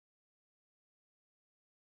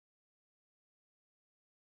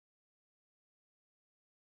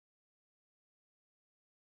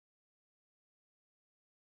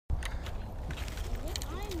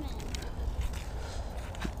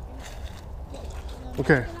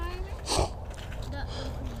Okay.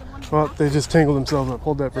 Well, they just tangled themselves up.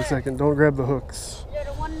 Hold that for a second. Don't grab the hooks. Is there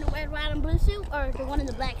the one in the red, white, and blue suit, or the one in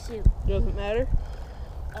the black suit? Doesn't matter.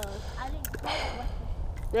 I think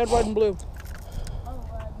Red, white, and blue.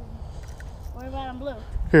 red, white, and blue.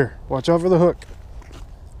 Here, watch out for the hook.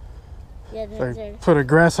 Yeah, I put a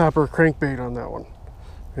grasshopper crankbait on that one.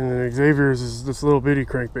 And then Xavier's is this little bitty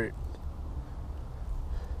crankbait.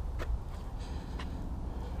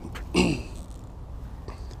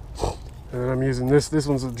 And then I'm using this. This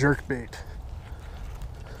one's a jerk bait.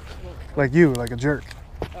 Like you, like a jerk.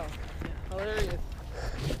 Oh, yeah. Hilarious.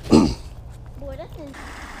 Boy, that is...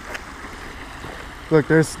 Look,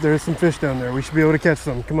 there's some fish down there. We should be able to catch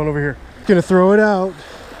some. Come on over here. Gonna throw it out.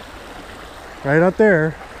 Right out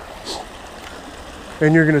there.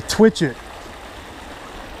 And you're gonna twitch it.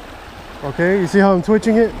 Okay, you see how I'm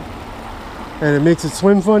twitching it? And it makes it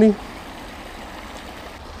swim funny.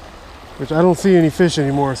 Which I don't see any fish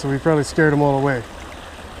anymore, so we probably scared them all away.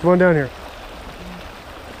 Come on down here.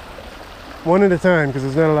 One at a time, because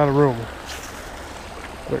there's not a lot of room.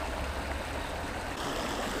 Look.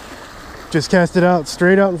 Just cast it out,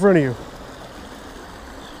 straight out in front of you.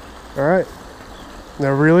 All right.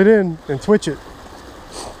 Now reel it in and twitch it.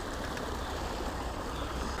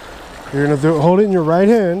 You're gonna hold it in your right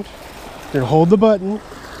hand. You're gonna hold the button,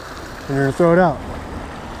 and you're gonna throw it out.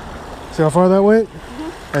 See how far that went?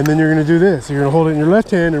 And then you're gonna do this. You're gonna hold it in your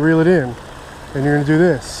left hand and reel it in. And you're gonna do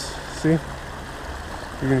this. See?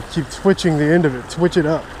 You're gonna keep twitching the end of it. Twitch it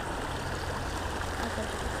up.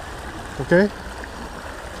 Okay?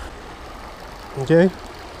 Okay?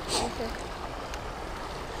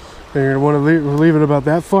 And you're gonna wanna leave it about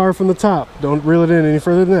that far from the top. Don't reel it in any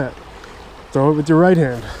further than that. Throw it with your right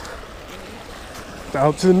hand.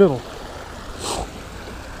 Out to the middle.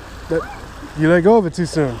 You let go of it too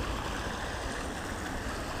soon.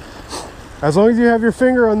 As long as you have your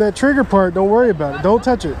finger on that trigger part, don't worry about it. Don't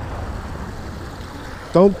touch it.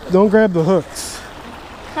 Don't grab the hooks.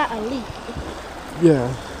 Not a leak.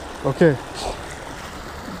 Yeah. Okay.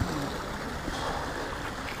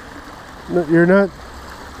 No, you're not.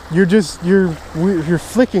 You're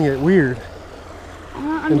flicking it weird.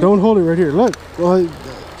 And don't hold it right here. Look. Well,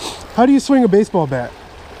 how do you swing a baseball bat?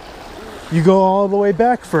 You go all the way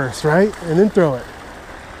back first, right? And then throw it.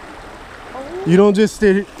 You don't just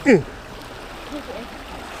stay.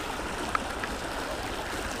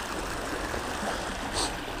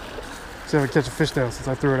 See if I can catch a fish now since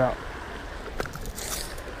I threw it out.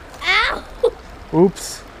 Ow!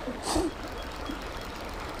 Oops.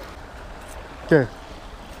 Okay.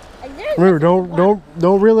 Remember,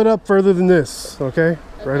 don't reel it up further than this. Okay?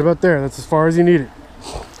 Right about there. That's as far as you need it.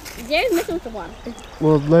 There's missing with the one.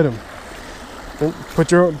 Well, let him.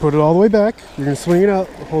 Put it all the way back. You're gonna swing it out.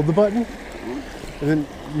 Hold the button, and then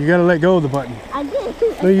you gotta let go of the button. I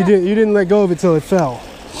did. No, you didn't. You didn't let go of it till it fell.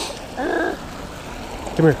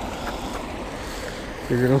 Come here.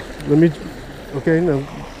 You're gonna let me. Okay, no.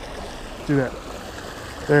 Do that.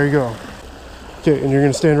 There you go. Okay, and you're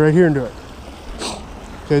gonna stand right here and do it.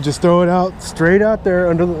 Okay, just throw it out straight out there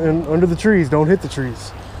under the trees. Don't hit the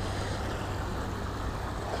trees.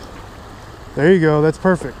 There you go. That's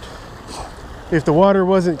perfect. If the water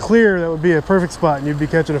wasn't clear, that would be a perfect spot, and you'd be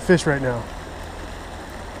catching a fish right now.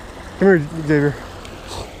 Come here, Xavier.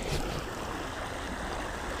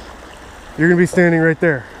 You're gonna be standing right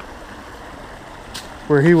there,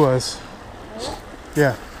 where he was.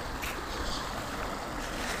 Yeah.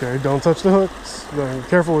 Okay, don't touch the hooks. Be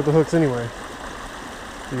careful with the hooks anyway.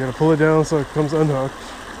 You gotta pull it down so it comes unhooked.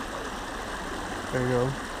 There you go.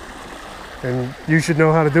 And you should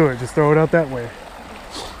know how to do it. Just throw it out that way.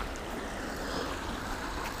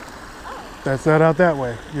 That's not out that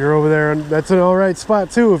way. You're over there, and that's an all right spot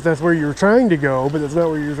too if that's where you're trying to go, but that's not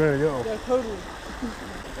where you're trying to go. Yeah, totally.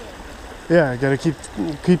 Yeah, you gotta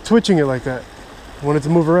keep twitching it like that. Want it to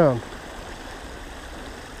move around.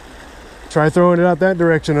 Try throwing it out that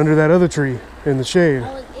direction under that other tree in the shade.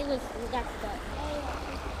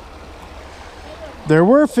 There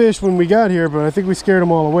were fish when we got here, but I think we scared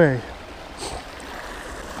them all away.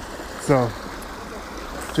 So,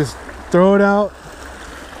 just throw it out.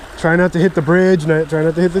 Try not to hit the bridge, try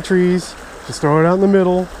not to hit the trees. Just throw it out in the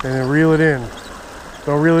middle and then reel it in.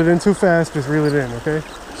 Don't reel it in too fast, just reel it in, okay?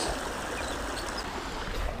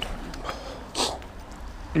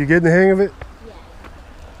 You getting the hang of it? Yeah.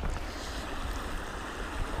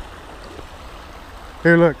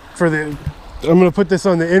 Here, look, I'm gonna put this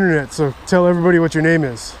on the internet, so tell everybody what your name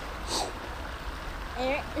is.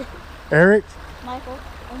 Eric. Eric? Michael.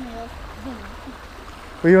 O'Neill.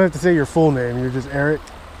 Well, you don't have to say your full name, you're just Eric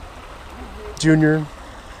Jr.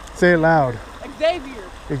 Say it loud. Xavier.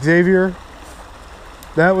 Xavier.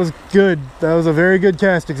 That was good. That was a very good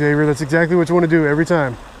cast, Xavier. That's exactly what you want to do every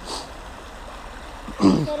time. So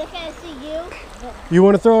they can't see you. You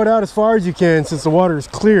want to throw it out as far as you can since the water is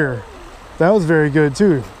clear. That was very good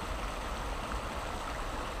too.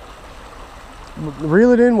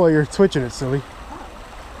 Reel it in while you're twitching it, silly.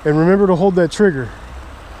 And remember to hold that trigger.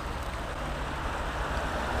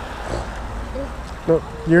 No,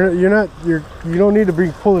 you don't need to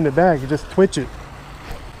be pulling it back. You just twitch it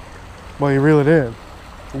while you reel it in.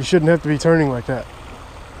 You shouldn't have to be turning like that.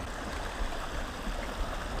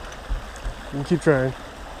 You can keep trying.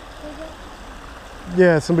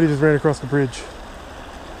 Yeah, somebody just ran across the bridge.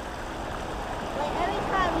 Like every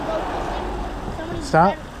time we go fishing, somebody's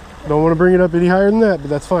Stop. Don't want to bring it up any higher than that, but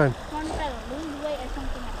that's fine. trying to lose weight or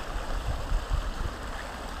something else.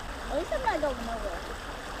 At least I'm not going nowhere.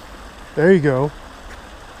 There you go.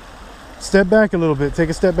 Step back a little bit. Take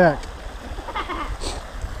a step back.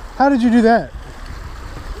 How did you do that?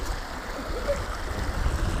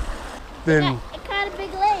 Then, It caught a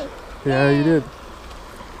big leg. yeah, you did.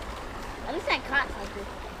 At least I caught something.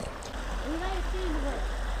 We might have seen the word.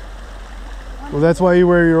 Well, that's why you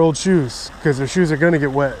wear your old shoes, because the shoes are going to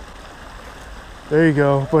get wet. There you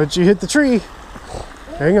go. But you hit the tree.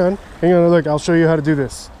 Hang on. Hang on. Look, I'll show you how to do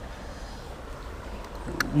this.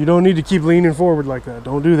 You don't need to keep leaning forward like that.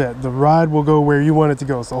 Don't do that. The rod will go where you want it to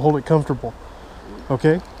go, so hold it comfortable.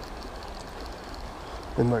 Okay?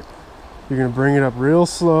 And look, you're going to bring it up real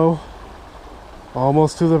slow,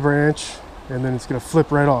 almost to the branch, and then it's going to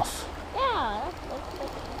flip right off. Yeah,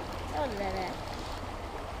 that's that.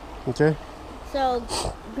 Okay? So,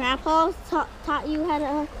 Grandpa taught you how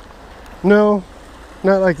to. No,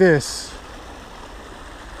 not like this.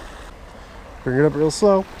 Bring it up real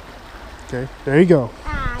slow. Okay, there you go.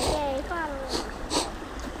 Yay, finally.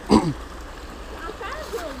 I'm trying to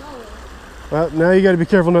feel lower. Well, now you got to be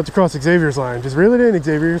careful not to cross Xavier's line. Just reel it in,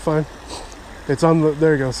 Xavier. You're fine. It's on the.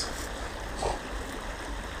 There it goes.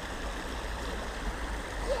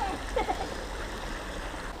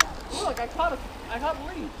 Look, I caught a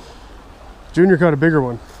leaf. Junior caught a bigger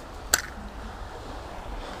one.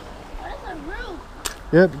 Oh, that's a root.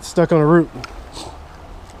 Yep, it's stuck on a root.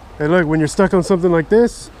 Hey, look, when you're stuck on something like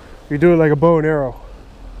this, you do it like a bow and arrow.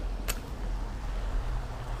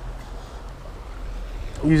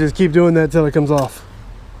 You just keep doing that till it comes off.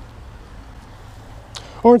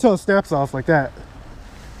 Or until it snaps off like that.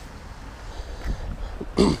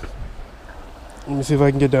 Let me see if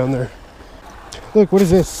I can get down there. Look, what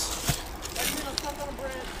is this?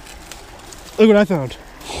 Look what I found.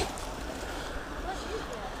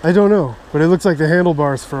 I don't know, but it looks like the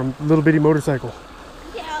handlebars from a little bitty motorcycle.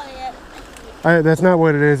 Yeah, yeah. That's not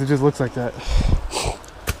what it is, it just looks like that.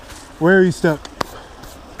 Where are you stuck?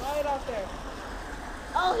 Right out there.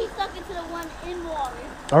 Oh, he's stuck into the one in water.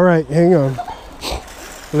 All right, hang on.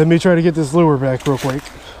 Let me try to get this lure back real quick.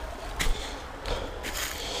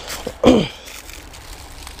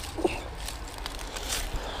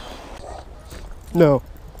 No.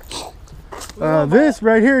 This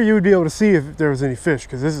right here, you would be able to see if there was any fish,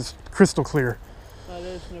 because this is crystal clear.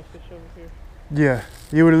 There's no fish over here. Yeah,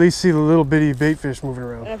 you would at least see the little bitty bait fish moving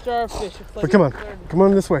around. And if there are fish, it's like. But come on, come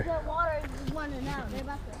on this way. The water is running out. They're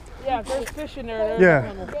about to. Yeah, if there's fish in there.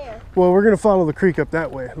 Yeah. There. Well, we're gonna follow the creek up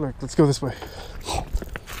that way. Look, let's go this way.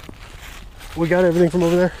 We got everything from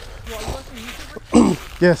over there?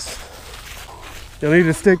 Yes. You'll need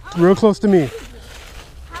to stick real close to me.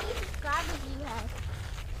 How many subscribers do you have?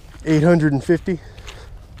 850.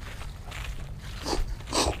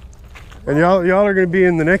 And y'all are gonna be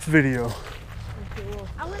in the next video.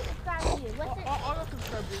 I want to subscribe to you. What's it? I'll go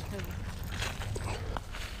subscribe to your channel.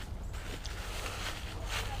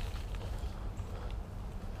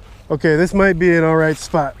 Okay, this might be an all right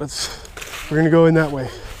spot. We're gonna go in that way.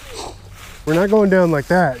 We're not going down like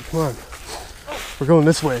that. Come on. We're going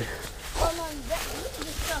this way. Oh, no, this is the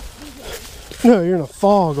stuff. No, you're gonna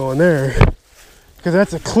fall going there, because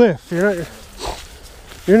that's a cliff. You're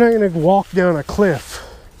not gonna walk down a cliff.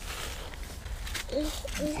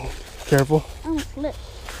 Careful. I'm gonna slip.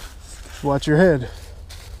 Watch your head.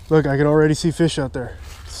 Look, I can already see fish out there.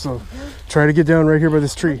 So try to get down right here by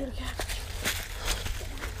this tree.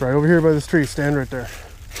 Right over here by this tree. Stand right there.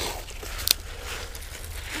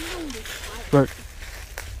 Look.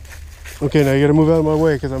 Okay, now you gotta move out of my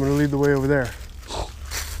way because I'm gonna lead the way over there.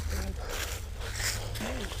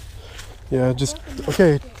 Yeah, just,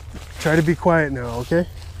 okay. Try to be quiet now, okay?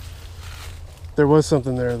 There was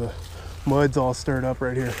something there. The mud's all stirred up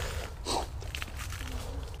right here.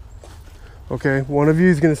 Okay, one of you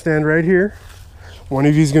is gonna stand right here. One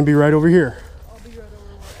of you is gonna be right over here. I'll be right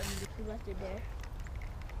over where you left it there.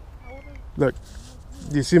 Look,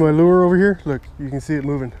 Do you see my lure over here? Look, you can see it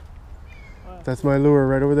moving. That's my lure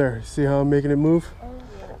right over there. See how I'm making it move? Oh,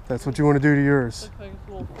 yeah. That's what you want to do to yours. Looks like it's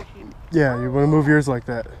a little fishy. Yeah, you want to move yours like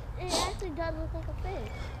that. It actually does look like a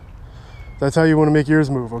fish. That's how you want to make yours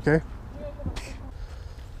move, okay?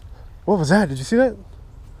 What was that? Did you see that?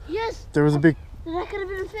 Yes. There was a big... That could have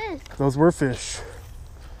been a fish. Those were fish.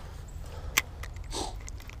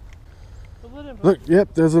 The Look,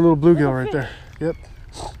 yep, there's a little bluegill right there. Yep.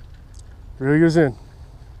 Reel yours in.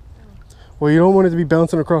 Well, you don't want it to be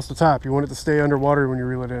bouncing across the top. You want it to stay underwater when you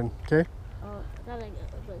reel it in, okay?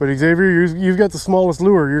 But Xavier, you've got the smallest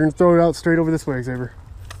lure. You're going to throw it out straight over this way, Xavier.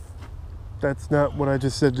 That's not what I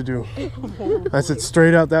just said to do. I said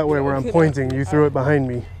straight out that way where I'm pointing. You threw it behind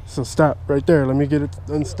me. So stop right there. Let me get it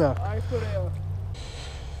unstuck. I put a...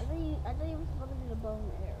 I thought you were supposed to do the bow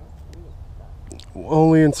and arrow.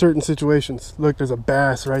 Only in certain situations. Look, there's a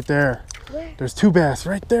bass right there. Where? There's two bass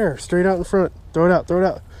right there, straight out in front. Throw it out, throw it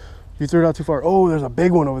out. You threw it out too far. Oh, there's a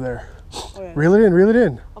big one over there. Oh, yeah. Reel it in, reel it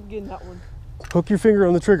in. I'm getting that one. Hook your finger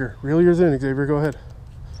on the trigger. Reel yours in, Xavier, go ahead.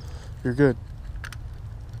 You're good.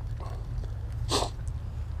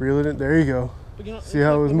 Reel it in, there you go. But you know, See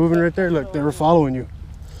how it was moving right there? Look, they were following you.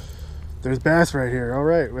 There's bass right here. All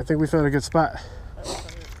right, I think we found a good spot.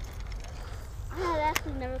 I have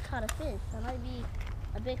actually never caught a fish. I might be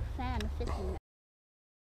a big fan of fishing